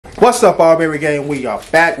What's up, Albury Gang? We are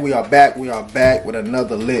back with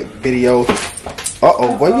another lit video.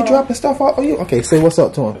 Why you dropping stuff out? Okay, say what's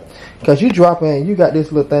up to him. Cause you dropping, you got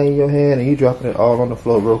this little thing in your hand and you dropping it all on the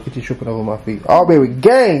floor, bro. Cause you tripping over my feet. Albury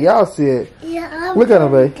Gang, y'all see it. Yeah, look at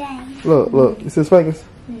him, babe. Look, you see his fingers?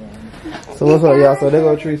 Yeah. So what's up, y'all? So there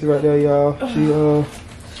go Tricey right there, y'all.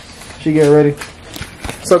 She getting ready.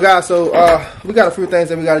 So guys, we got a few things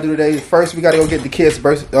that we got to do today. First, we got to go get the kids'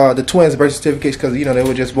 the twins' birth certificates because you know they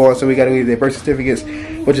were just born, so we got to get their birth certificates,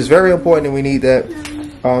 which is very important, and we need that.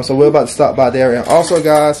 So we're about to stop by there, and also,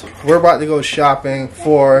 guys, we're about to go shopping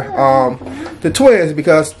for the twins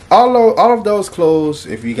because all of those clothes,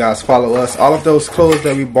 if you guys follow us, all of those clothes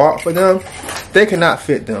that we bought for them, they cannot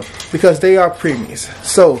fit them because they are preemies.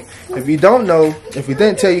 So if you don't know, if we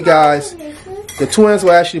didn't tell you guys. The twins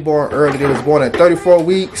were actually born early. They was born at 34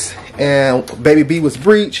 weeks, and baby B was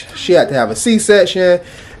breech. She had to have a C-section,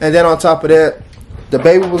 and then on top of that, the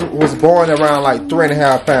baby was born around like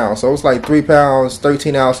 3.5 pounds. So it was like 3 pounds,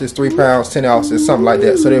 13 ounces, 3 pounds, 10 ounces, something like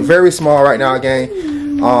that. So they're very small right now, gang.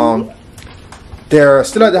 They're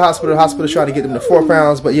still at the hospital. The hospital's trying to get them to 4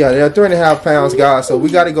 pounds, but yeah, they're 3.5 pounds, guys. So we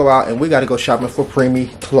got to go out and we got to go shopping for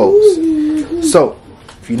preemie clothes. So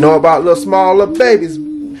if you know about little small little babies.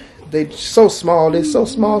 They so small,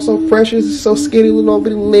 so precious, so skinny with little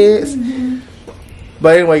bitty legs.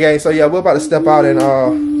 But anyway, guys, so yeah, we're about to step out and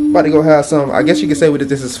about to go have some. I guess you could say with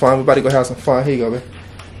this is fun. We're about to go have some fun. Here you go, man.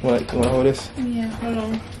 You wanna hold this? Yeah, hold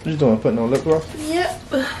on. What you doing? Putting on lip gloss? Yep.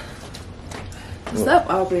 What's up,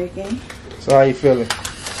 Albury Gang? So how you feeling?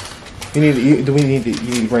 You need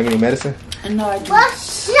to bring any medicine? No, I do. Are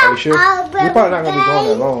you sure? We're probably not gonna be going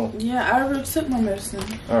that long. Yeah, I already took my medicine.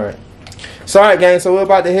 All right. So alright, gang, so we're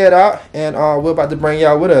about to head out and we're about to bring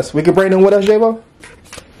y'all with us. We can bring them with us, J-Bo?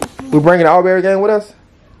 We're bringing the Albury Gang with us?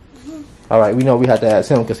 Alright, we know we have to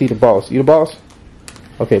ask him because he's the boss. You the boss?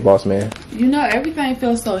 Okay, boss man. You know, everything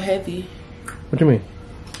feels so heavy. What you mean?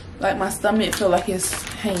 Like my stomach feel like it's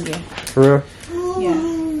hanging. For real?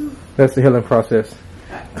 Yeah. That's the healing process.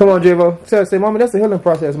 Come on, J-Bo. Say, mommy, that's the healing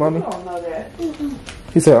process, mommy. I don't know that.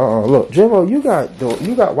 He said, look, J-Bo, you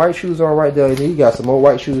got white shoes on right there, and then you got some more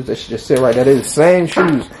white shoes that should just sit right there. They're the same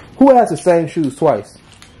shoes. Who has the same shoes twice?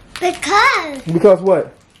 Because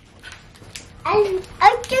what? I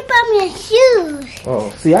keep on your shoes.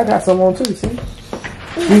 Oh, see, I got some on too, see?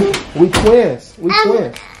 We twins. We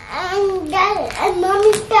twins. And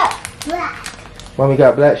Mommy's got black. Mommy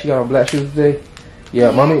got black? She got on black shoes today?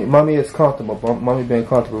 Yeah, Mommy is comfortable. Mommy being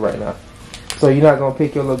comfortable right now. So you're not going to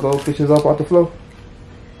pick your little goldfishes up off the floor?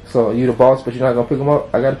 So you the boss, but you're not gonna pick them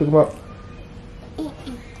up? I gotta pick them up?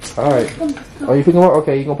 Alright. Oh, you pick them up?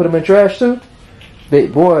 Okay, you gonna put them in trash too?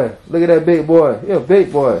 Big boy. Look at that big boy. You're a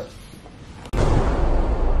big boy.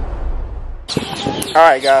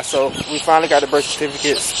 Alright, guys, so we finally got the birth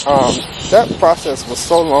certificates. That process was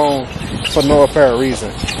so long for no apparent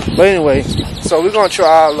reason. But anyway, so we're gonna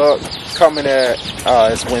try our luck coming at,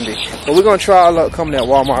 it's windy. But we're gonna try our luck coming at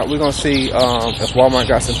Walmart. We're gonna see if Walmart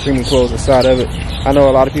got some premium clothes inside of it. I know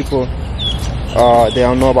a lot of people, they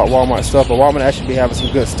don't know about Walmart stuff, but Walmart actually be having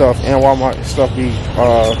some good stuff, and Walmart stuff be,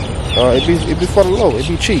 it be for the low, it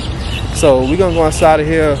be cheap. So we're gonna go inside of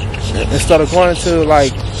here, instead of going to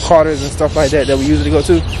like Carter's and stuff like that we usually go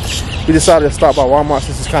to, we decided to stop by Walmart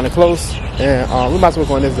since it's kind of close, and we might as well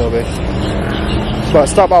go in this though, babe. But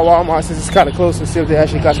stop by Walmart since it's kind of close and see if they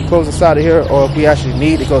actually got some clothes inside of here, or if we actually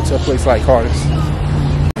need to go to a place like Carter's.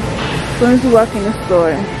 As soon as you walk in the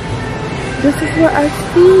store, this is what I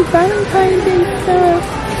see, Valentine's Day stuff.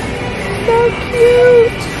 So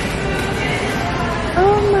cute.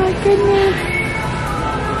 Oh my goodness.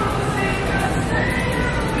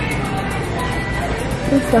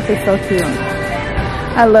 This stuff is so cute.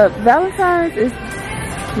 I love Valentine's is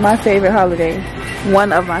my favorite holiday.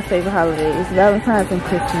 One of my favorite holidays. Valentine's and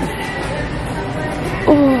Christmas.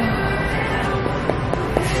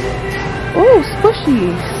 Oh,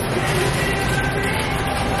 squishies.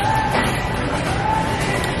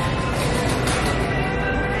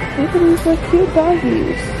 Look at these little cute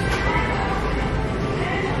doggies.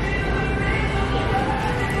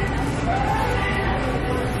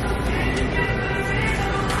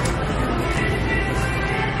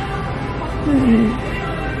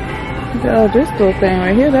 Oh, this little thing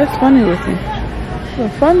right here, that's funny looking. It's a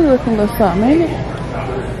funny looking little something, ain't it?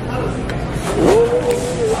 Ooh.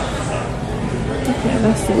 Okay,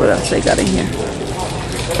 let's see what else they got in here.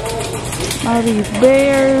 All these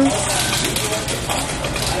bears.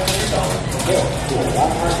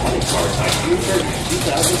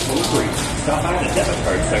 Stop by the debit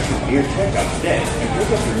card section near checkout today and pick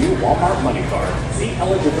up your new Walmart money card. See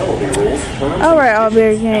eligibility rules, terms. All right,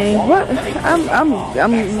 Albury Gang. What?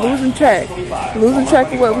 I'm losing track. Losing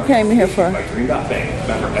track of what we came in here for.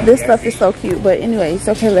 This stuff is so cute. But anyways,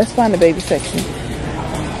 okay, let's find the baby section.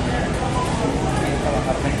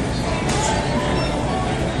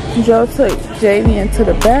 Joe took Jayvian to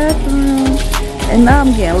the bathroom, and now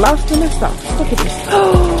I'm getting lost in the sauce. Look at this.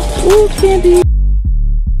 Ooh, candy.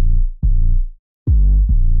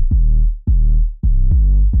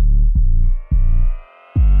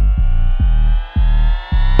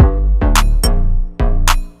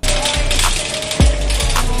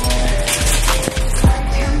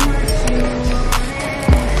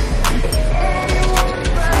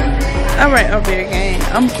 Alright, Albury Gang.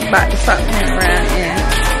 I'm about to stop playing around and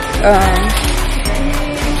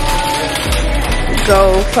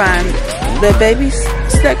go find the baby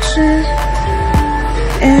section.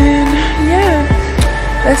 And yeah,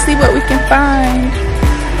 let's see what we can find.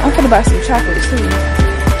 I'm gonna buy some chocolate too.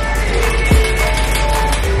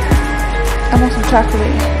 I want some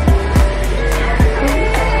chocolate.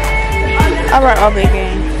 Alright, Albury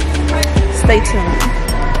Gang. Stay tuned.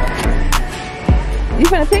 You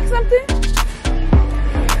finna pick something?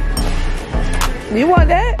 You want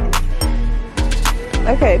that?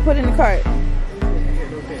 Okay, put it in the cart.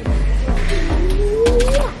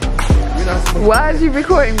 Why is you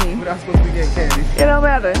recording me? We're not supposed to be getting candy. It don't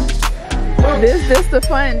matter. This the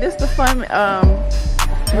fun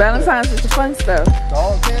Valentine's is the fun stuff.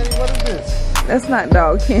 Dog candy? What is this? That's not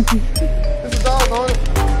dog candy. This is dog on it.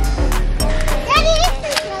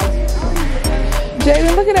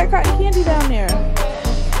 Jayden, look at that cotton candy down there.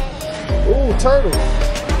 Ooh, turtles.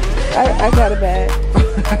 I got a bag.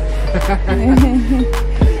 Ooh,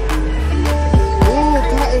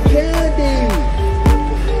 cotton candy.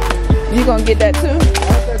 You gonna get that too? What's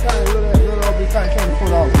that kind of little cotton candy $4?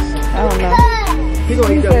 I don't know. He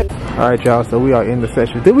gonna eat that. All right, y'all. So we are in the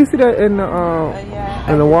section. Did we see that in the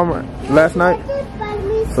Walmart last night?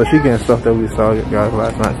 So she getting stuff that we saw guys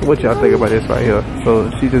last night. So what y'all think about this right here? So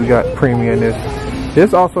she just got PREEMIE in this.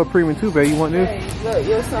 This also PREEMIE too, babe. You want this? Look,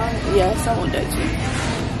 your son. Yes, I want that too.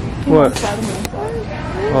 What?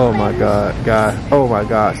 Oh my God, God. Oh my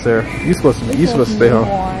God, sir. You supposed to stay home.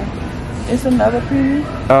 It's another PREEMIE?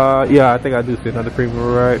 Yeah, I think I do see another PREEMIE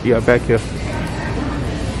right. Yeah, back here.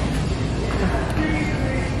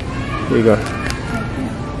 Here you go.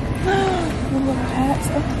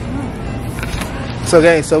 So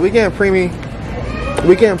gang, so we getting PREEMIE.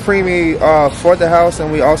 We getting PREEMIE for the house,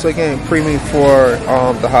 and we also getting PREEMIE for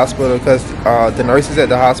the hospital, because the nurses at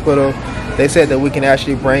the hospital, they said that we can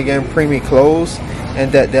actually bring in PREEMIE clothes,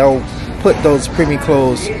 and that they'll put those PREEMIE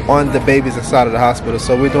clothes on the babies inside of the hospital.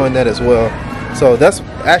 So we're doing that as well. So that's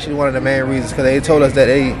actually one of the main reasons, because they told us that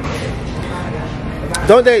I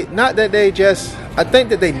think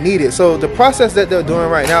that they need it. So the process that they're doing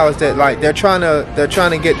right now is that, like, they're trying to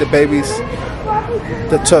get the babies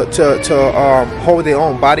to hold their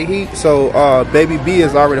own body heat. So baby B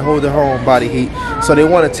is already holding her own body heat, so they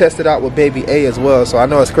want to test it out with baby A as well. So I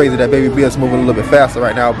know it's crazy that baby B is moving a little bit faster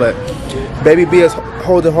right now, but baby B is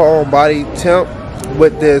holding her own body temp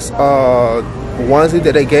with this onesie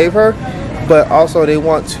that they gave her, but also they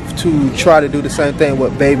want to try to do the same thing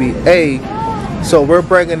with baby A. So we're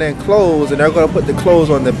bringing in clothes, and they're going to put the clothes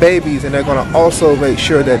on the babies, and they're going to also make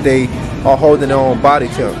sure that they are holding their own body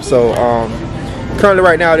temp. So currently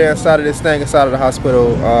right now they're inside of this thing inside of the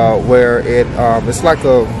hospital, where it's like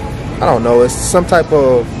I don't know, it's some type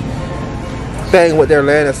of thing what they're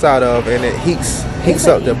laying inside of, and it heats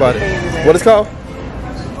up their body. What is it called?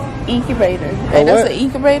 Incubator. And that's an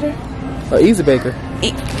incubator? An incubator.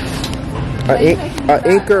 An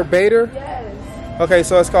incubator? Okay,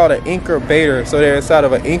 so it's called an incubator. So they're inside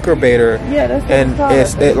of an incubator. Yeah, that's what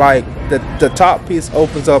it's called. It like the top piece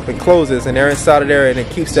opens up and closes, and they're inside of there, and it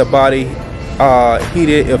keeps their body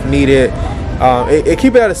heated if needed. It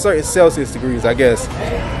keep it at a certain Celsius degrees, I guess.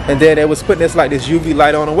 And then it was putting this UV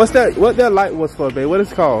light on them. What that light was for, babe? What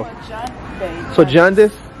is it called? For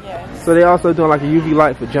jaundice? Yes. So they also doing like a UV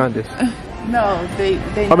light for jaundice. No, they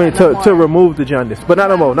I mean to remove the jaundice, but not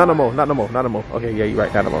no more. Okay, yeah, you're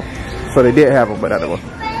right, not no more. So they did have them, but not no more.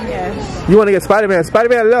 Yes. You want to get Spider-Man?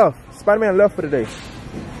 Spider-Man left. Spider-Man left for the day.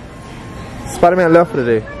 Spider-Man left for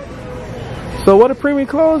the day. So what the PREEMIE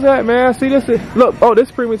clothes at, man? See this? Look, oh,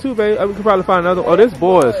 this PREEMIE too, babe. We could probably find another. Oh, this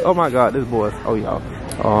boys. Oh my God, this boys. Oh y'all.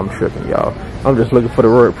 Oh, I'm tripping, y'all. I'm just looking for the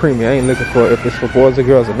word PREEMIE. I ain't looking for if it's for boys or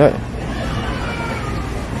girls or nothing.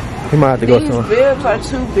 You might have to go somewhere. These bibs are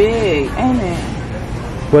too big, ain't it?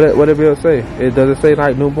 What did Bill say? Does it say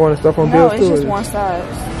like newborn and stuff on bills too? No, it's just one size.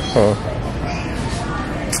 Oh.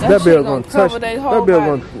 That bill gonna touch.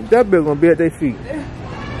 That bill gonna be at their feet.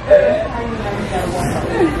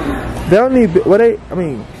 They don't need. What they? I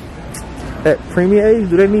mean, at preemie age,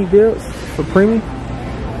 do they need bills for preemie?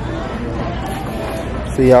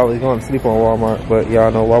 See, y'all was going to sleep on Walmart, but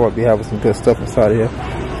y'all know Walmart be having some good stuff inside of here.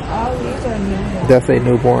 That's a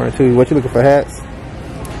newborn too. What you looking for, hats?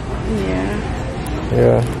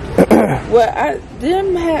 Yeah. Well,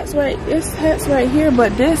 them hats right, this hats right here,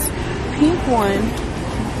 but this pink one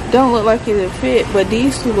don't look like it'll fit, but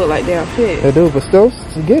these two look like they'll fit. They do, but still,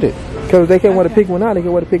 get it. Because they can't wear the pink one now, they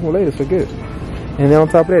can wear the pink one later, so good. And then on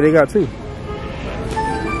top of that, they got two.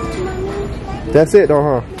 That's it though,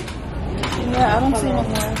 huh? Yeah, I don't see no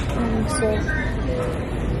more.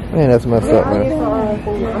 Man, that's messed up, man.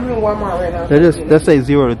 I'm in Walmart right now. They say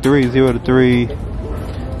 0 to 3, 0 to 3,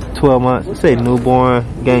 12 months. They say newborn.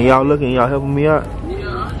 Gang, y'all looking, y'all helping me out?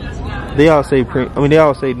 They all say they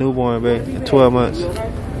all say newborn, babe. 12 months.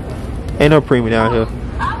 Ain't no preemie down here.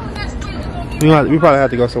 We probably have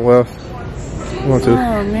to go somewhere else. Want to? Oh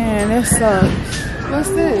man, that sucks. What's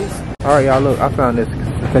this? Alright, y'all, look, I found this.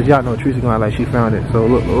 Because y'all know Tricey going like she found it. So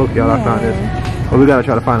look y'all, I found this. But we gotta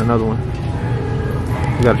try to find another one.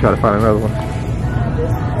 We gotta try to find another one.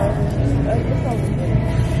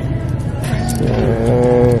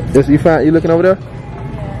 This you looking over there?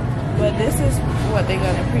 But this is what they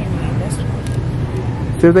got in preemie. That's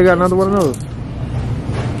see if they got another one of those.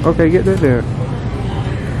 Okay, get that there.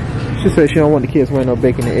 She said she don't want the kids wearing no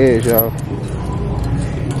bacon and eggs, y'all.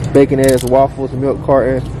 Bacon, eggs, waffles, milk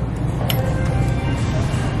carton.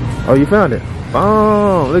 Oh, you found it?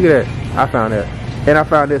 Oh, look at that. I found that. And I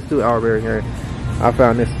found this too, Albury Gang. I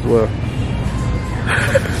found this as well.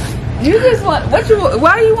 You just want, why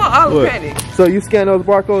do you want all the credit? So you scan those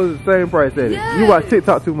barcodes, the same price as it. You watch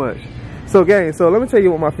TikTok too much. So gang, so let me tell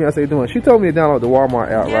you what my fiance doing. She told me to download the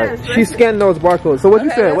Walmart app, right? She scanned those barcodes. So what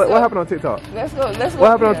you said? What happened on TikTok? Let's go.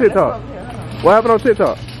 What happened on TikTok? What happened on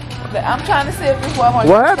TikTok? I'm trying to see if this Walmart.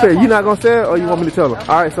 What happened? You not gonna say it, or you want me to tell them?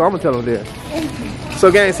 All right, so I'm gonna tell them then. So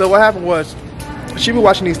gang, so what happened was she be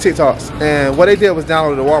watching these TikToks, and what they did was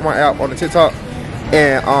download the Walmart app on the TikTok,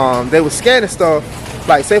 and they were scanning stuff.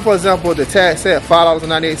 Like say for example, the tag said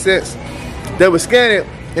 $5.98. They would scan it,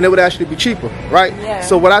 and it would actually be cheaper, right? Yeah.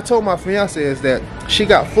 So what I told my fiance is that she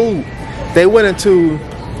got food. They went into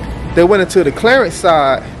the clearance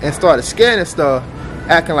side and started scanning stuff,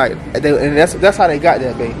 acting like and that's how they got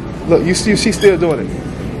that, babe. Look, you see, she's still doing it.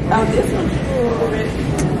 Oh, this one.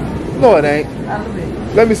 No, it ain't.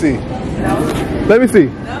 Let me see. No. Let me see.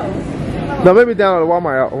 No. No, let me download the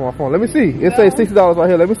Walmart app on my phone. Let me see. It says $60 right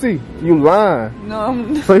here. Let me see. You lying.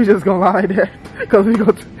 No. So you just gonna lie like that? Because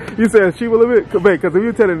you said she will admit. Because if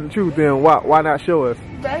you're telling the truth, then why not show us?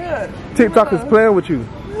 TikTok is playing with you.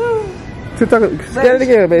 TikTok, scan it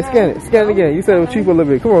again, babe. Scan it. Scan it again. You said it was cheaper a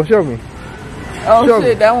little bit. Come on, show me. Oh show shit,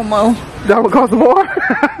 me. That one more. That one cost more?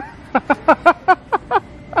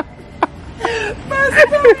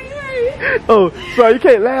 Oh, sorry, you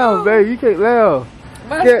can't laugh, babe. You can't laugh.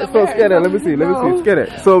 So scan that. Let me see. Let me see. Scan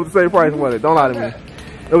it. So it was the same price, wasn't it? Don't lie to me.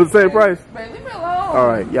 It was the same price. Babe, leave me alone. All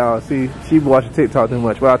right, y'all. See, she be watching TikTok too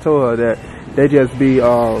much. But I told her that they just be.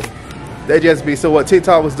 So what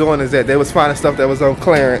TikTok was doing is that they was finding stuff that was on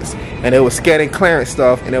clearance, and they was scanning clearance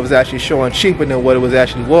stuff, and it was actually showing cheaper than what it was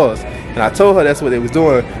actually was. And I told her that's what they was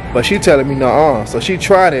doing, but she telling me no. So she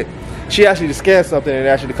tried it. She actually just scanned something, and it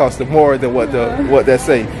actually cost them more than what they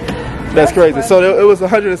say. That's crazy. Funny. So it was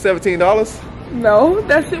 $117. No,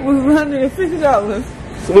 that shit was $150.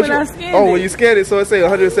 So when I scanned it. When you scanned it, so it said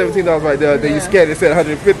 $117 right there. Then you scanned it, it said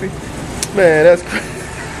 $150. Man,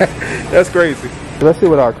 that's crazy. Let's see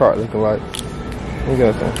what our cart looking like. We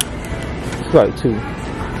got some. It's like 2.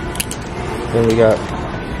 Then we got.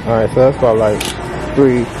 All right, so that's about like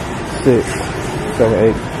 3, 6, 7,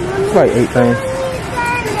 8. It's like 8 things.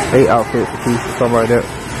 8 outfits a piece or something like that.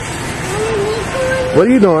 What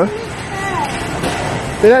are you doing?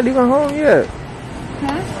 They're not even home yet.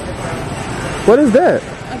 Huh? What is that?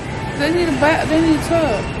 They need a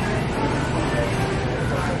tub.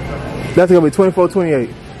 That's gonna be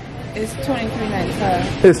 $24.28. It's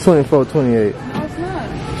 $23.95. It's $24.28. No, it's not.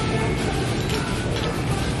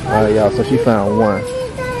 Alright, y'all. So she found one.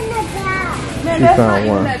 Man, she found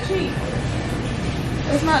one. That cheap.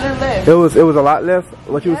 It's not that left. It was a lot less.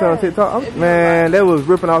 What you was saying on TikTok? Man, they was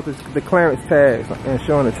ripping off the clearance tags and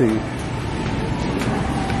showing it to you.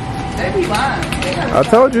 They be lying. I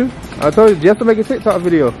told you just to make a TikTok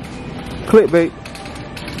video. Clickbait.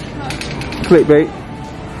 Clickbait.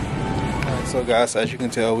 Alright, so guys, as you can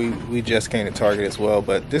tell, we just came to Target as well,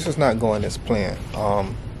 but this is not going as planned.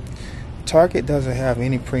 Target doesn't have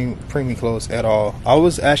any preemie clothes at all. I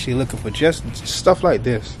was actually looking for just stuff like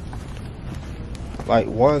this, like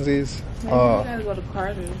onesies, Maybe you gotta go to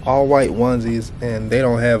Carter's. all white onesies, and they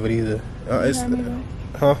don't have it either.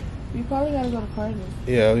 Huh? You probably gotta go to Carter's.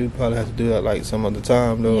 Yeah, we probably have to do that like some other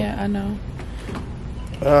time though. Yeah, I know.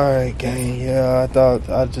 Alright, gang. Yeah,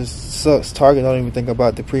 I just sucks. Target don't even think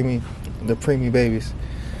about the preemie babies.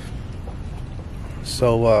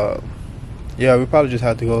 So yeah, we probably just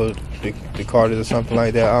have to go to Carter's or something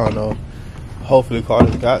like that. I don't know. Hopefully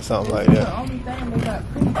Carter's got something like that. The only thing they got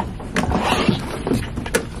preemie.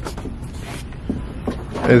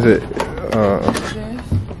 Is it?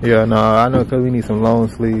 Yeah, no, I know, because we need some long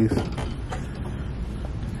sleeves.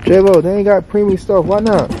 J-Bo, they ain't got preemie stuff. Why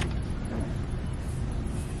not?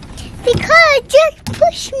 Because just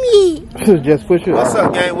push me. Just push it. What's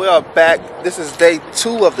up, gang? We are back. This is day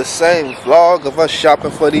 2 of the same vlog of us shopping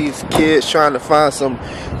for these kids, trying to find some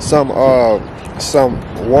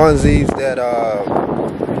onesies that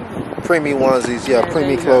preemie onesies. Yeah,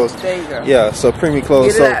 preemie clothes. There you go. Yeah, so preemie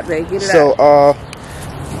clothes. Get it out, babe. Get it out.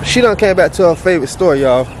 She done came back to her favorite store,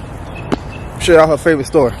 y'all. Show y'all her favorite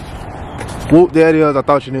store. Whoop, there it is. I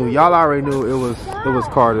thought you knew. Y'all already knew it was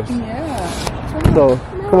Carter's. Yeah. So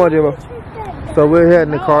come on, Jimbo. So we're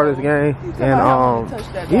heading to Carter's, gang, and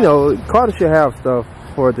you know, Carter should have stuff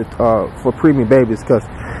for the for preemie babies, because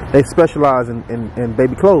they specialize in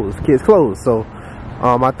baby clothes, kids clothes. So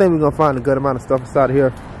I think we're gonna find a good amount of stuff inside of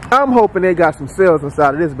here. I'm hoping they got some sales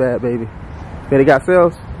inside of this bad baby. Yeah, they got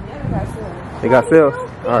sales. Yeah, they got sales. They got sales.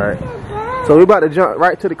 All right. So we about to jump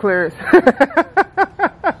right to the clearance.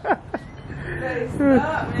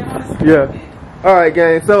 Yeah. All right,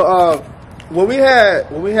 gang. So when we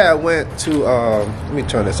had went to let me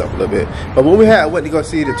turn this up a little bit. But when we went to go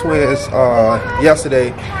see the twins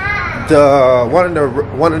yesterday,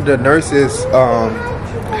 one of the nurses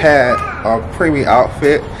had a preemie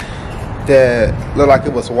outfit that looked like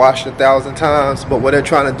it was washed 1,000 times. But what they're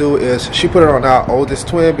trying to do is she put it on our oldest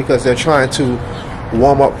twin because they're trying to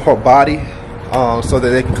warm up her body so that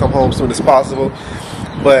they can come home as soon as possible.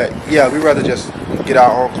 But yeah, we'd rather just get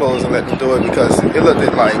our own clothes and let them do it, because it looked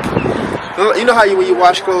like, you know how when you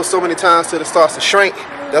wash clothes so many times till it starts to shrink?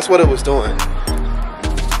 That's what it was doing.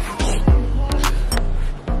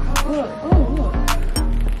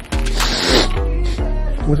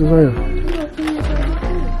 What's his name?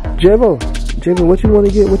 Javo, what you want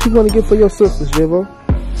to get? What you want to get for your sisters, Javo?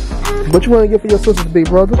 What you want to get for your sisters, big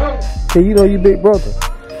brother? Okay, you know you big brother,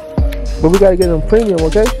 but we gotta get them premium,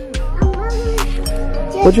 okay?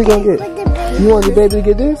 What you gonna get? You want your baby to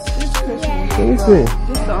get this? Let me see. This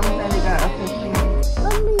is the only thing they got up here.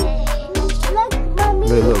 A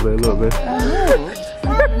little bit.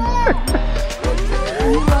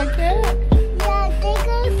 You like that? Yeah, they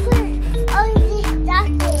gonna put on this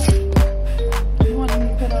jacket. You want me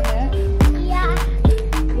to put on that? Yeah.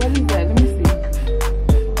 What is that? Let me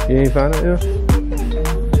see. You ain't find it yet?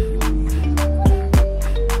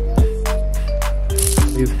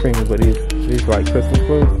 These premium, but these like Christmas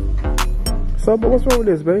clothes. So, but what's wrong with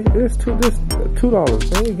this, babe? It's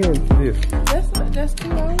 $2. Man, we getting this. That's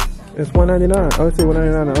 $2. It's $1.99. Oh, it say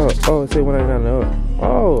 $1.99 and up. Oh, it say $1.99 and up.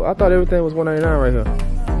 Oh, I thought everything was $1.99 right here.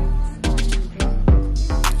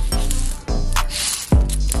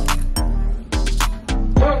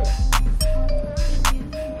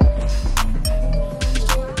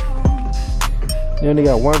 You only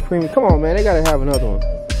got one premium. Come on, man. They gotta have another one.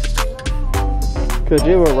 Cause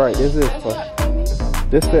you were right. This is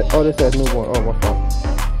this says newborn. Oh, my fault.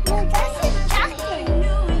 No, that's a jacket.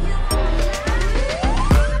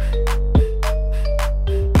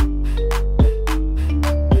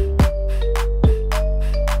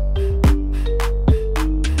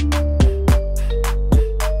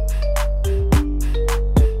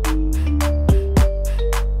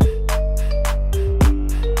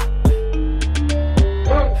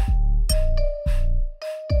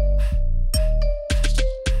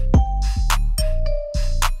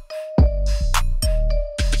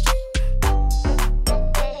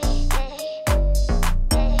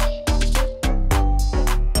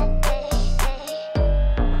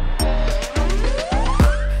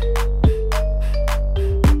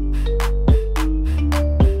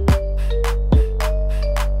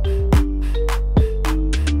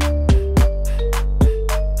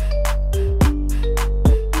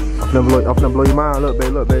 I'm finna blow your mind. Look,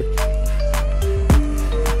 babe. Look.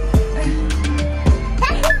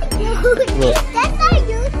 That's not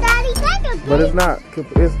you, Daddy. That's a But it's not.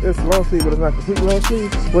 It's long sleeve, but it's not complete long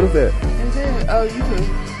sleeve. What is that? Is it? Oh, you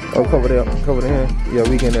too. Oh, cover the hand. Yeah,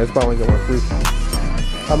 we can. That's probably get one free.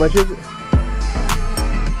 How much is it?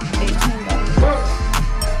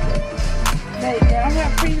 $18.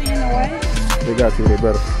 They got to. They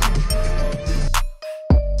better.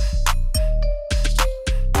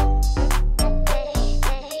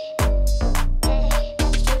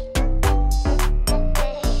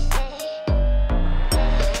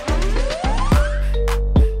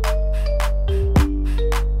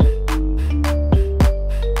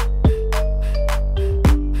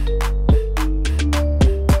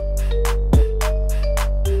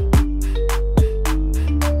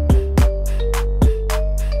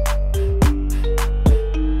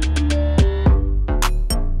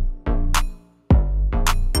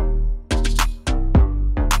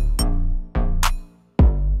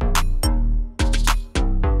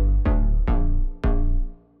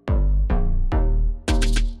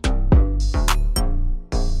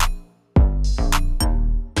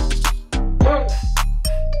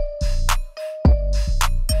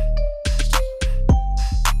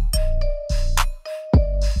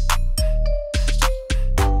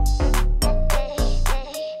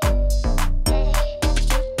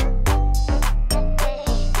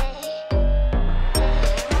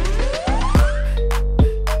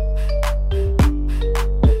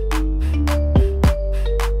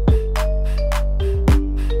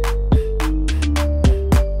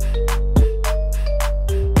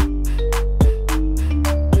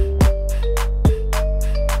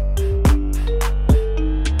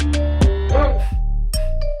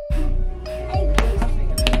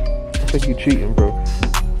 I think you cheating, bro. You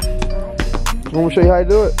want me to show you how to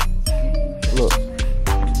do it? Look.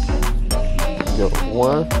 Go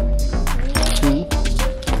 1, 2,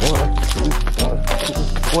 1, 2,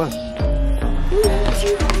 1.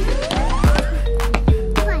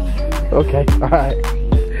 Okay,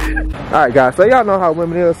 alright guys, so y'all know how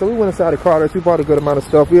women is. So we went inside the Ky'arra. We bought a good amount of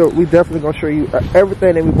stuff. We definitely gonna show you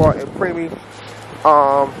everything that we bought in PREEMIE.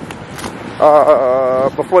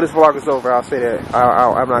 Before this vlog is over, I'll say that.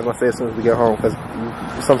 I'm not gonna say as soon as we get home because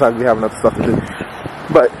sometimes we have enough stuff to do.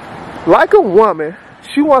 But like a woman,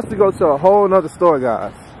 she wants to go to a whole nother store,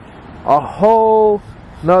 guys. A whole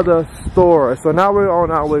nother store. So now we're on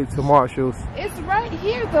our way to Marshall's. It's right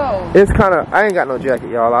here though. It's kind of, I ain't got no jacket,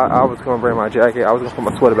 y'all. I was gonna bring my jacket. I was gonna put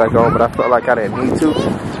my sweater back on, but I felt like I didn't need to.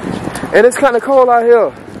 And it's kind of cold out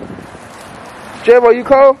here. Jayvo, you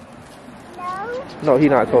cold? No. No, he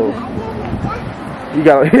not cold. You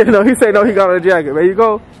got, no, he say no, he got on a jacket. Man, you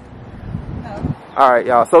go? No. Alright,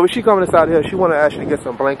 y'all. So she coming inside here. She want to actually get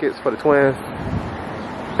some blankets for the twins.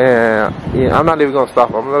 And yeah, I'm not even going to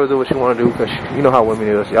stop her. I'm going to do what she want to do because you know how women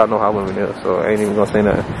is. Y'all know how women is. So I ain't even going to say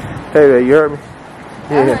nothing. Hey, man, you heard me?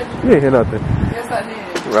 Yeah, you ain't hear nothing. Yes, I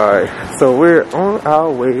did. Alright. So we're on our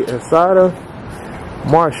way inside of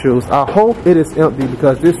Marshall's. I hope it is empty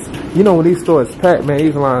because this, you know, when these stores packed, man,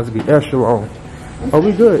 these lines be extra long. Oh,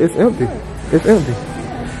 we good. It's empty. It's empty.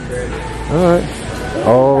 Alright.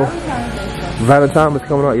 Oh, Valentine is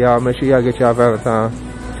coming up, y'all. Make sure y'all get y'all Valentine.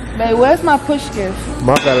 Babe, where's my push gift?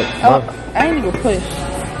 My Valentine. Oh, I ain't even push.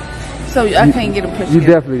 So I can't get a push You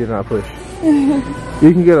gift. definitely did not push.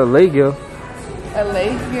 You can get a lay gift. A lay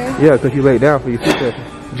gift? Yeah, because you laid down for your sit session.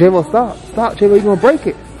 Jayvo, stop. Stop, Jayvo. You're going to break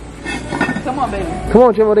it. Come on, baby. Come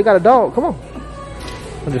on, Jayvo. They got a dog. Come on.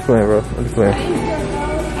 I'm just playing, bro. I'm just playing.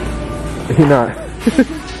 He not.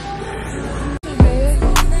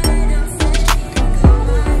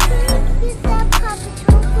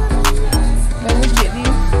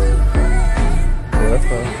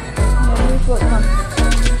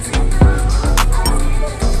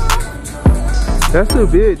 That's too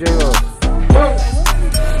big, Jayvo.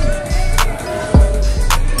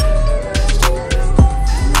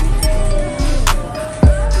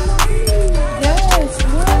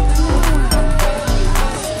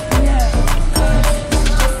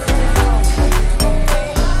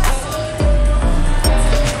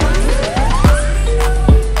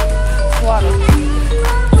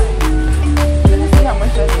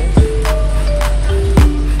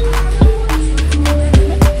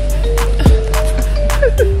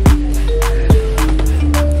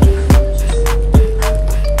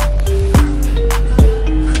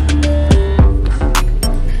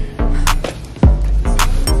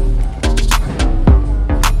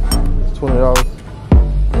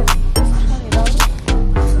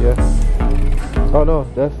 Oh no,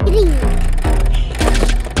 that's $16.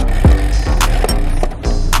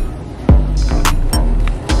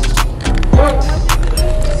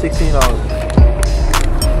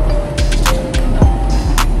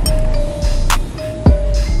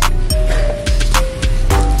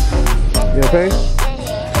 You okay?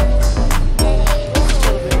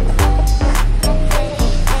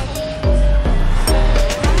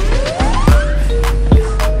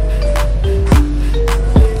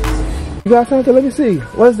 got something? Let me see.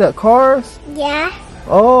 What is that? Cars? Yeah.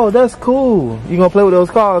 Oh, that's cool. You gonna play with those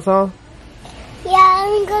cars, huh? Yeah,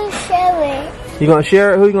 I'm gonna share it. You gonna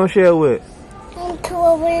share it? Who you gonna share it with?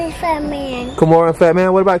 Kaiden and Fat Man. Kaiden and Fat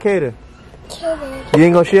Man. What about Kaiden? Kaiden. You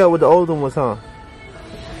ain't gonna share it with the older ones, huh?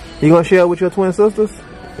 You gonna share it with your twin sisters?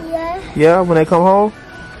 Yeah. Yeah, when they come home?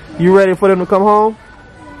 You ready for them to come home?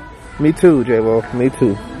 Me too, J-Bo. Me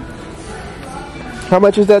too. How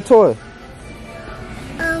much is that toy?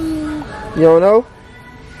 You don't know?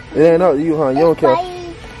 It ain't up to you, huh? You don't care.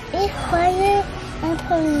 It's fire and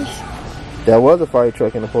police. That was a fire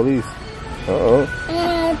truck and the police. Uh-oh.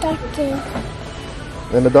 And a doctor.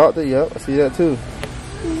 And the doctor? Yep, I see that too.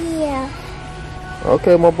 Yeah.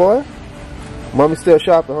 Okay, my boy. Mommy's still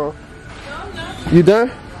shopping, huh? No. You done?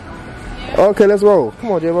 Yeah. Okay, let's roll.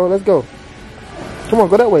 Come on, J-Bo, let's go. Come on,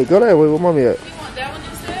 go that way. Go that way. Where mommy at? You want that one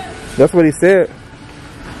instead? That's what he said.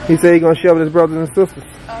 He said he's gonna share with his brothers and sisters.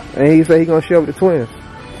 Okay. And he said he's gonna share with the twins.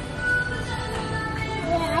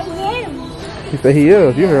 Yeah, I am. He said he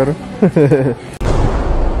is. You heard him.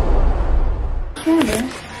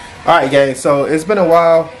 Alright, gang, so it's been a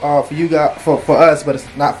while for you guys, for us, but it's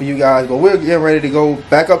not for you guys. But we're getting ready to go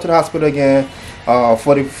back up to the hospital again.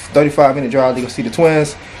 35-minute drive to go see the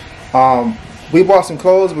twins. We bought some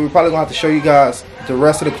clothes, but we're probably gonna have to show you guys the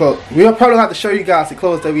rest of the clothes. We're probably gonna have to show you guys the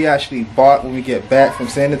clothes that we actually bought when we get back from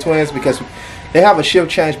seeing the twins, because they have a shift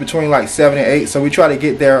change between like 7 and 8. So we try to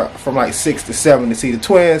get there from like 6 to 7 to see the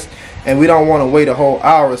twins, and we don't want to wait a whole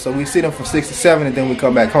hour. So we see them from 6 to 7, and then we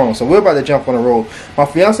come back home. So we're about to jump on the road. My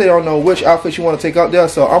fiance don't know which outfit you want to take out there,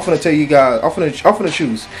 so I'm gonna tell you guys. I'm gonna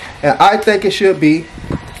choose, and I think it should be.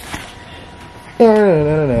 The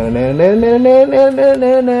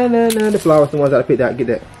flowers, the ones that I picked out. Get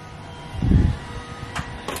that.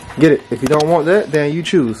 Get it. If you don't want that, then you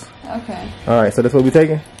choose. Okay. Alright, so that's what we're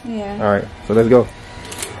taking? Yeah. Alright, so let's go.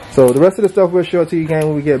 So the rest of the stuff we'll show it to you again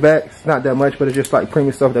when we get back. It's not that much, but it's just like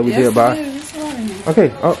premium stuff that we did buy.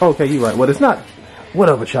 Okay, okay, you're right. Well, it's not.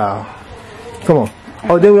 Whatever, child. Come on.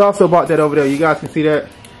 Oh, then we also bought that over there. You guys can see that.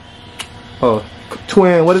 Oh,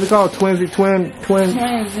 twin. What is it called? Twinsy pillows.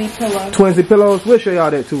 Twinsy pillows. We'll show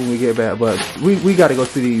y'all that too when we get back. But we got to go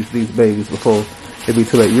see these babies before it be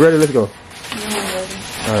too late. You ready? Let's go.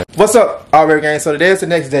 Alright. What's up, Albury Gang? So today is the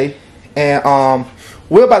next day, and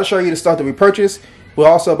we're about to show you the stuff that we purchased. We're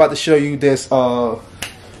also about to show you this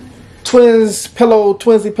twinsy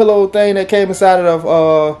pillow thing that came inside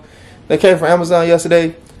of that came from Amazon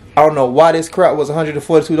yesterday. I don't know why this crap was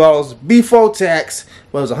 $142 before tax,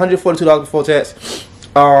 but it was $142 before tax.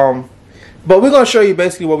 But we're gonna show you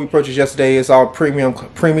basically what we purchased yesterday. It's all premium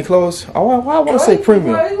clothes. Oh, why I want to say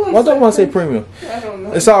premium? Why don't I want to say premium? I don't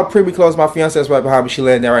know. It's all premium clothes. My fiance is right behind me. She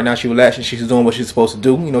laying there right now. She relaxing. She's doing what she's supposed to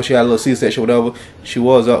do. You know, she had a little C-section or whatever. She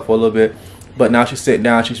was up for a little bit, but now she's sitting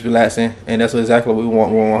down. She's relaxing, and that's exactly what we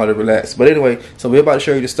want. We want her to relax. But anyway, so we're about to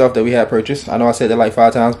show you the stuff that we had purchased. I know I said that like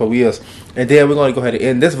 5 times, but we is. And then we're gonna go ahead and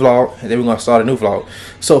end this vlog, and then we're gonna start a new vlog.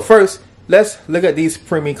 So first, let's look at these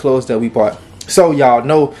premium clothes that we bought. So y'all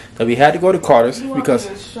know that we had to go to Carter's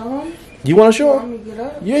because you want to show them?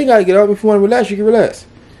 You ain't gotta get up. If you want to relax, you can relax.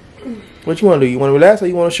 What you want to do? You want to relax or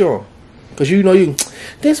you want to show them? Because you know you.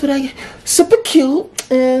 That's what I get. Super cute,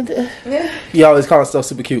 and you always call stuff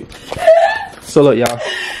super cute. So look, y'all.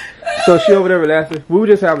 So she over there relaxing. We were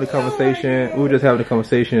just having a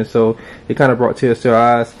conversation. So it kind of brought tears to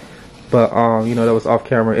our eyes. But you know, that was off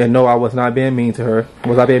camera. And no, I was not being mean to her.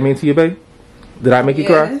 Was I being mean to you, babe? Did I make you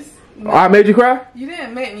cry? No. Oh, I made you cry? You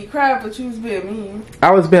didn't make me cry, but you was being mean. I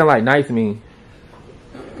was being like nice mean.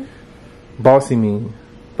 Bossy mean.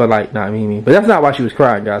 But like not mean. But that's not why she was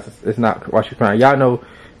crying, guys. It's not why she was crying. Y'all know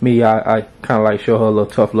me, I kind of like show her a little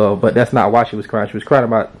tough love. But that's not why she was crying. She was crying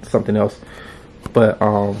about something else. But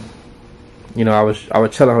you know, I was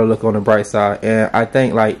telling her to look on the bright side. And I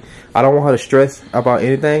think like I don't want her to stress about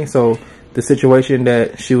anything. So the situation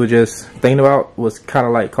that she was just thinking about was kind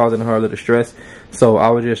of like causing her a little stress. So I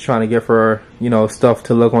was just trying to give her, you know, stuff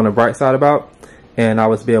to look on the bright side about, and I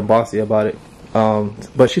was being bossy about it.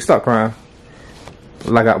 But she stopped crying.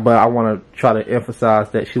 But I want to try to emphasize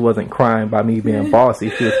that she wasn't crying by me being bossy.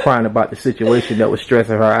 She was crying about the situation that was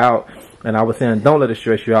stressing her out, and I was saying, don't let it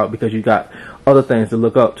stress you out because you got other things to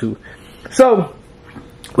look up to. So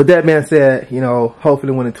with that being said, you know,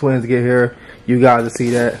 hopefully when the twins get here, you guys will see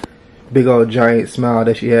that big old giant smile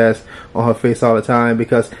that she has on her face all the time,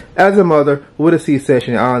 because as a mother with a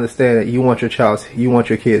C-section, I understand that you want your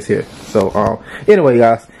kids here. So anyway,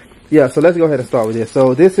 guys, yeah, so let's go ahead and start with this.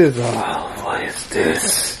 So this is what is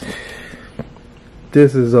this?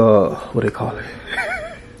 This is what do they call it?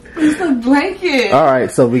 It's a blanket.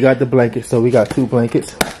 Alright, so we got the blanket. So we got 2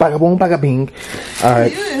 blankets. Baga boom, baga bing.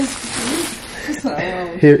 Alright.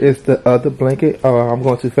 Here is the other blanket. Oh, I'm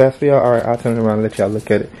going too fast for y'all. Alright, I'll turn around and let y'all look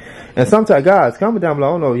at it. And sometimes, guys, comment down below.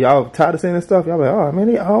 I don't know, y'all tired of seeing this stuff? Y'all like, oh man,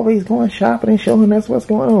 they always going shopping and showing us what's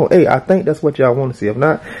going on. Hey, I think that's what y'all want to see. If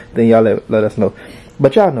not, then y'all let us know.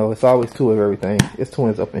 But y'all know, it's always two of everything. It's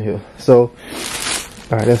twins up in here. So,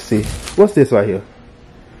 alright, let's see. What's this right here?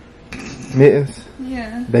 Mittens?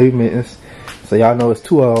 Yeah. Baby mittens. So y'all know it's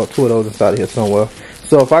two of those inside of here somewhere.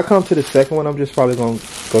 So if I come to the second one, I'm just probably going to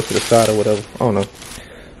go to the side or whatever. I don't know.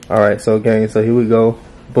 Alright, so gang, so here we go.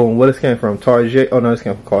 Boom. What this came from? Target. Oh no, this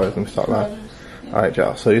came from Cars. Let me start live. Yeah. Alright,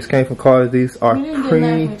 y'all. So this came from Cars. These are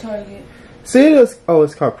PREEMIE. See, it is. Oh,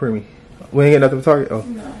 it's called PREEMIE. We ain't get nothing from Target? Oh.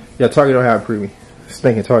 No. Yeah, Target don't have PREEMIE.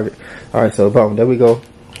 Stinking Target. Alright, so boom. There we go.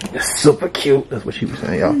 It's super cute. That's what she was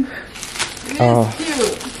saying, y'all.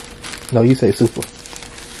 Cute. No, you say super.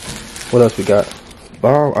 What else we got?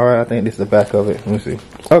 Bomb. Alright, I think this is the back of it. Let me see.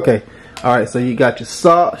 Okay. Alright, so you got your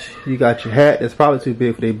socks. You got your hat. It's probably too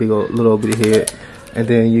big for their big old, little bitty head. And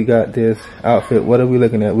then you got this outfit. What are we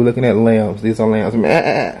looking at? We're looking at lambs. These are lambs.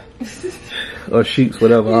 Or sheeps,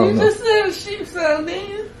 whatever. I don't know. You just said sheep, so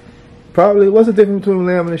then. Probably. What's the difference between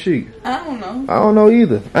lamb and a sheep? I don't know. I don't know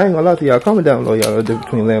either. I ain't gonna lie to y'all. Comment down below, y'all. The difference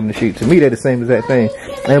between lamb and a sheep. To me, they're the same exact thing.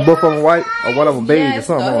 And both of them white, or one of them beige or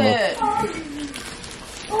something. I don't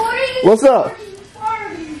know. What's up?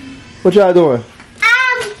 What y'all doing?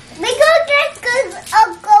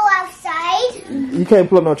 You can't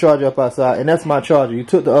plug no charger up outside, and that's my charger. You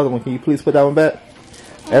took the other one. Can you please put that one back?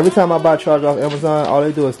 Every time I buy chargers off Amazon, all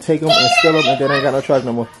they do is take them and sell them, and then I ain't got no charger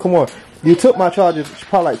no more. Come on. You took my charger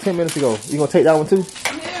probably like 10 minutes ago. You gonna take that one too? Yeah,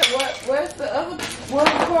 where's the other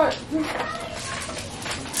part?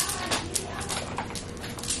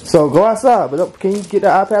 So go outside, but can you get the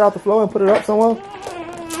iPad off the floor and put it up somewhere?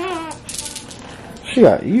 She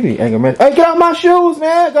got, you need anger management. Hey, get out my shoes,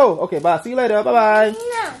 man. Go. Okay, bye. See you later. Bye-bye.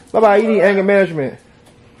 No. Bye-bye. You need anger management.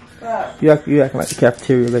 Bye. You acting like the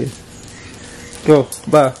cafeteria lady. Go.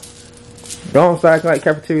 Bye. Don't start acting like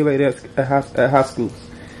cafeteria lady at high schools.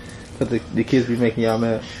 Because the kids be making y'all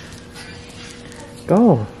mad.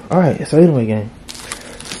 Go on. Alright, so anyway, gang.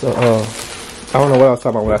 So, I don't know what I was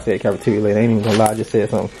talking about when I said cafeteria lady. I ain't even gonna lie. I just said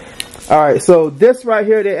something. Alright, so this right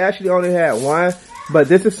here, they actually only had one. But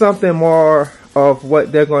this is something more of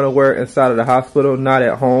what they're going to wear inside of the hospital, not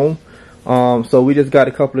at home. So we just got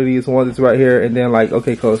a couple of these ones right here, and then like,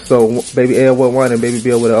 okay, cool. So baby L with one and baby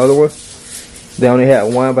Bill with the other one. They only had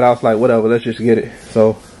one, but I was like, whatever, let's just get it.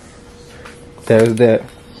 So there's that.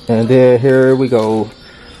 And then here we go.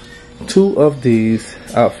 Two of these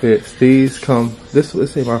outfits. These come, let's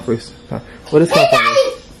say my first. What is that?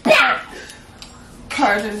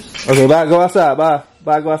 Carter's. Okay, bye, go outside, bye.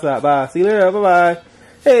 Bye, go outside, bye. See you later, bye-bye.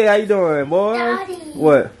 Hey, how you doing, boy? Daddy,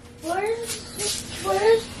 what? Where's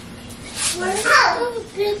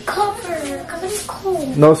the cover? Cause it's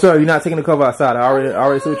cold. No, sir, you're not taking the cover outside. I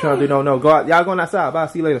already see what you're trying to do. No, go out. Y'all going outside. Bye.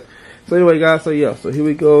 See you later. So anyway, guys. So yeah. So here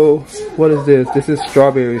we go. What is this? This is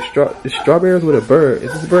strawberries. Strawberries with a bird.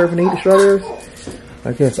 Is this a bird gonna eat the strawberries?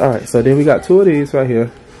 I guess. All right. So then we got two of these right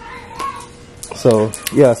here. So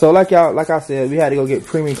yeah. So like I said, we had to go get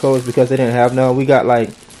PREEMIE clothes because they didn't have none. We got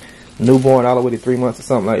like newborn all the way to 3 months or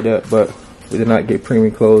something like that, but we did not get PREEMIE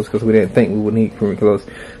clothes because we didn't think we would need PREEMIE clothes.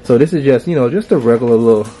 So this is just, you know, just the regular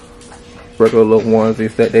little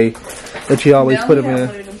onesies that you always put them in.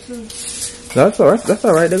 No, that's alright. That's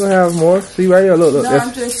alright. They're gonna have more. See right here, look. No,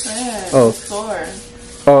 I'm just saying. Oh, the store.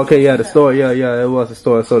 Oh, okay, yeah, the store. Yeah, it was a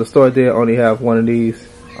store. So the store did only have one of these.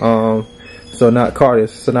 So not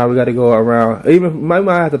Carter's. So now we got to go around. Even might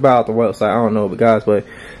have to buy out the website. I don't know, but guys, but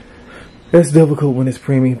it's difficult when it's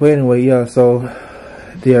PREEMIE. But anyway, yeah. So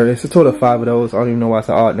there, it's a total of 5 of those. I don't even know why it's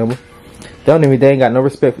an odd number. They ain't got no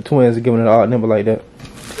respect for twins giving it an odd number like that.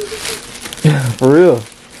 For real.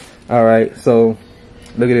 All right, so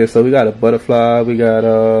look at this. So we got a butterfly. We got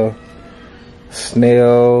a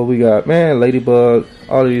snail. We got, man, ladybug.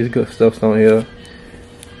 All of these good stuffs on here.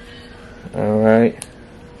 All right.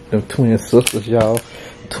 Them twin sisters, y'all.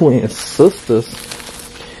 Twin sisters.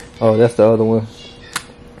 Oh, that's the other one.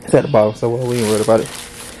 It's at the bottom, so we ain't worried about it.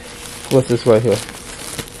 What's this right here?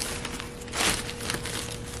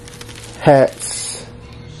 Hats.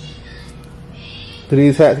 Do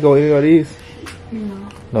these hats go any of these? No.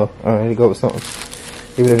 No. Alright, they go with something.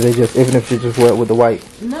 Even if you just wear it with the white.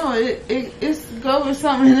 No, it's go with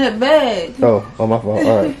something in that bag. Oh, my fault.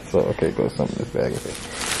 Alright. So okay, go with something in this bag. Okay.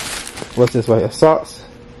 What's this right here? Socks?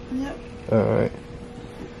 Yep. Alright.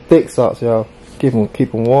 Thick socks, y'all. Keep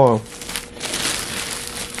them warm.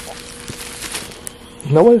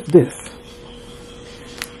 Now what is this?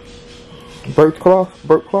 Birch cloth?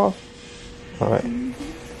 Alright.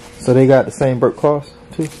 So they got the same birch cloth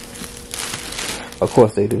too? Of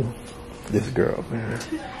course they do. This girl, man.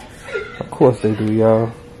 Of course they do,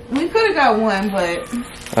 y'all. We could have got one, but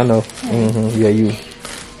I know. Yeah, you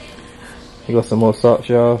got some more socks,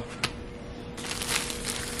 y'all.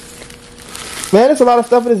 Man, there's a lot of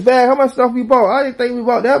stuff in this bag. How much stuff we bought? I didn't think we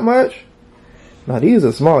bought that much. Now these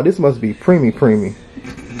are small. This must be preemie.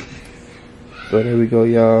 So there we go,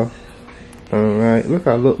 y'all. All right, look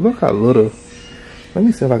how little. Let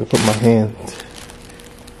me see if I can put my hand.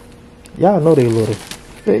 Y'all know they little.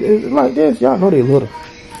 It's like this. Y'all know they little.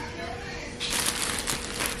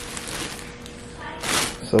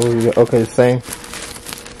 So we got, okay, same.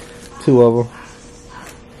 2 of them.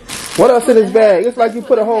 What else in this bag? It's like you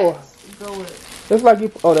put a whole. It's like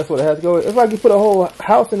you. Oh, that's what it has to go with. It's like you put a whole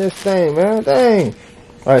house in this thing, man. Dang.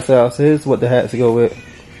 All right, so here's what the hats to go with.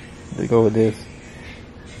 They go with this.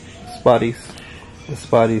 Spotties. The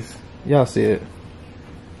spotties. Y'all see it.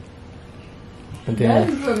 And then.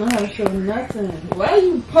 Daddy doesn't know how to show nothing. Why are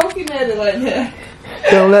you poking at it like that?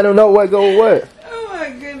 Don't let them know what go with what. Oh my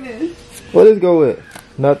goodness. What does go with?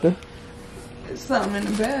 Nothing. It's something in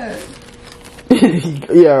the bag.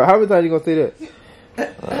 Yeah, how many times you gonna say that?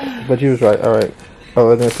 But you was right. All right.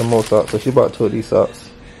 Oh, and then some more socks. So she bought 2 of these socks.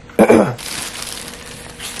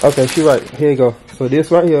 Okay, she right. Here you go. So this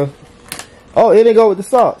right here. Oh, it didn't go with the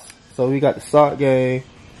socks. So we got the sock game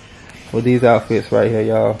with these outfits right here,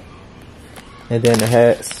 y'all. And then the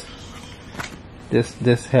hats.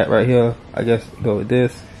 This hat right here, I guess go with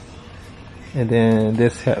this. And then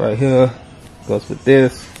this hat right here goes with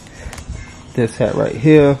this. This hat right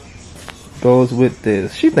here goes with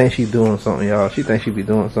this. She thinks she's doing something, y'all. She thinks she be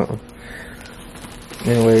doing something.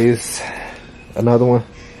 Anyways, another one.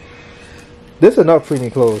 This is enough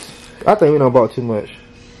preemie clothes. I think we done bought too much.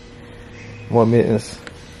 More mittens.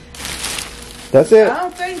 That's it. I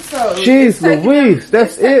don't think so. Jeez Louise,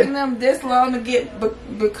 that's it. It's taking them this long to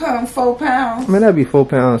become 4 pounds. Man, that'd be 4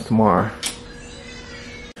 pounds tomorrow.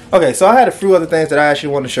 Okay, so I had a few other things that I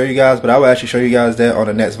actually want to show you guys, but I will actually show you guys that on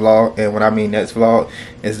the next vlog. And when I mean next vlog,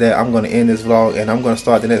 is that I'm going to end this vlog and I'm going to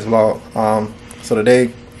start the next vlog. So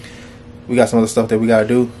today, we got some other stuff that we got to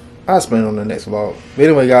do. I'll explain it on the next vlog. But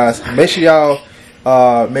anyway, guys, make sure y'all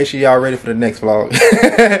ready for the next vlog.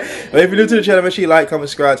 But if you're new to the channel, make sure you like, comment,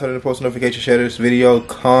 subscribe, turn on the post notification, share this video,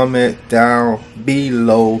 comment down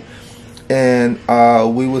below. And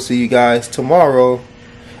we will see you guys tomorrow.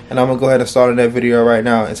 And I'm going to go ahead and start on that video right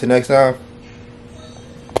now. Until next time.